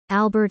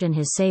Albert and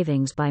His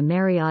Savings by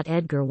Marriott.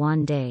 Edgar.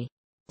 One day,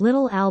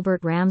 little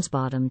Albert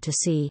Ramsbottom to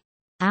see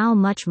how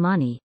much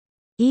money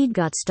he'd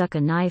got stuck a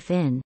knife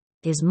in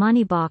his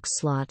money box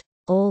slot,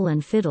 ole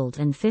and fiddled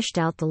and fished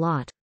out the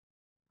lot.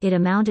 It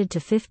amounted to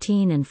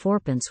 15 and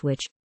fourpence,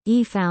 which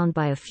he found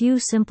by a few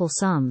simple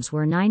sums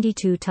were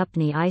 92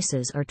 tuppenny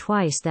ices, or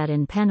twice that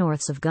in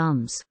penn'orths of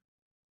gums.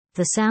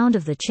 The sound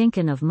of the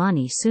chinkin of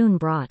money soon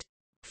brought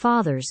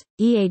father's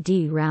ead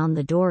round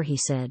the door. He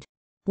said,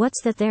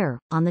 "What's that there,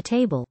 on the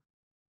table?"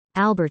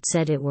 Albert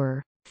said it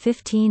were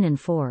 15 and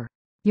 4.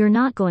 "You're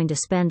not going to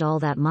spend all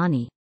that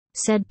money,"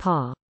 said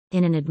Pa,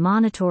 in an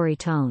admonitory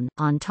tone,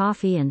 "on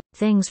toffee and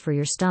things for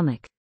your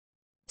stomach."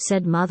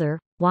 Said Mother,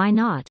 "Why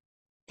not?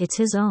 It's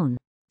his own."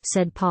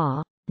 Said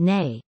Pa,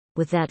 "Nay,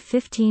 with that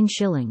 15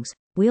 shillings,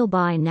 we'll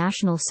buy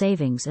national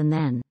savings, and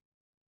then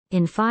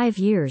in 5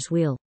 years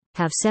we'll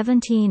have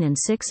 17 and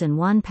 6 and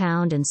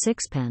 £1 and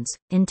sixpence,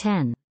 in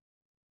 10.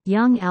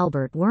 Young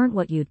Albert weren't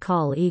what you'd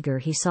call eager.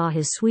 He saw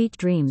his sweet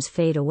dreams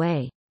fade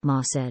away.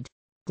 Ma said,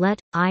 "Let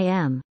I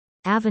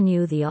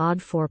avenue the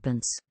odd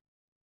fourpence."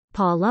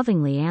 Pa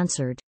lovingly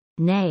answered,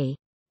 "Nay,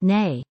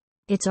 nay,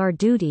 it's our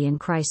duty in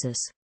crisis.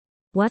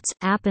 What's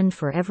happened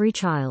for every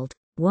child,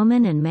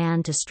 woman and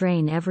man, to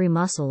strain every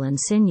muscle and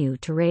sinew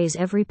to raise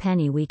every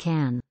penny we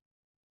can."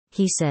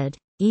 He said,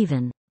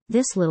 "Even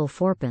this little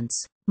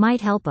fourpence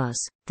might help us,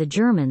 the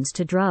Germans,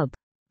 to drub."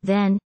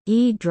 Then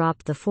he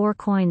dropped the 4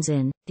 coins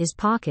in his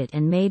pocket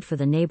and made for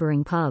the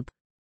neighboring pub.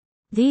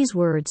 These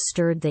words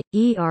stirred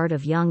the art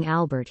of young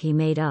Albert. He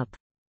made up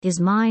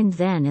his mind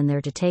then and there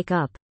to take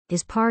up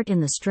his part in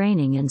the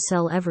straining and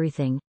sell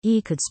everything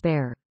he could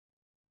spare.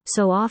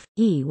 So off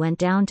he went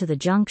down to the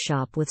junk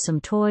shop with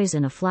some toys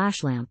and a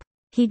flashlamp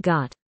he'd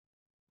got,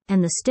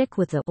 and the stick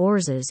with the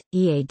orzes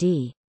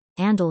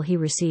handle. He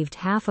received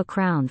half a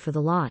crown for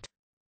the lot.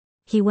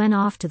 He went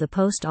off to the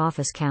post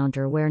office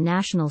counter where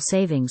national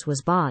savings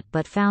was bought,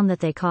 but found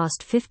that they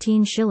cost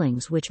 15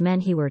 shillings, which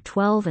meant he were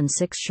 12 and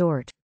 6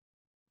 short.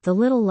 The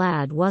little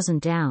lad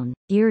wasn't down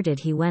eared.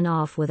 He went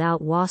off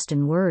without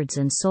wastin' words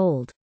and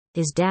sold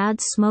his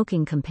dad's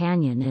smoking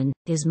companion and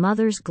his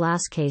mother's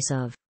glass case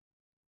of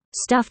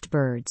stuffed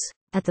birds.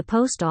 At the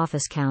post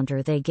office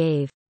counter they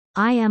gave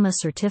a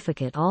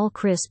certificate all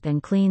crisp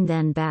and clean.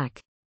 Then back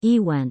he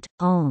went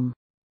home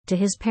to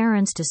his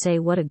parents to say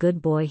what a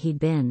good boy he'd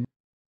been.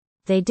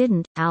 They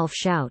didn't Alf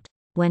shout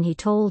when he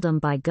told 'em,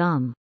 by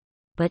gum.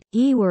 But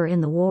he were in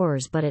the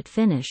wars, but at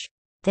finish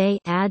they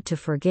 'ad to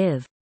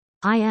forgive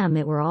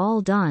it were all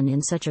done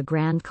in such a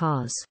grand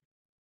cause.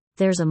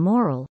 There's a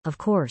moral, of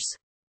course,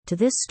 to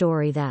this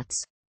story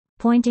that's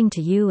pointing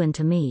to you and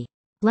to me.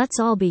 Let's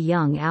all be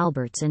young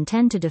Alberts and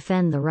tend to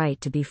defend the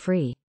right to be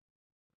free.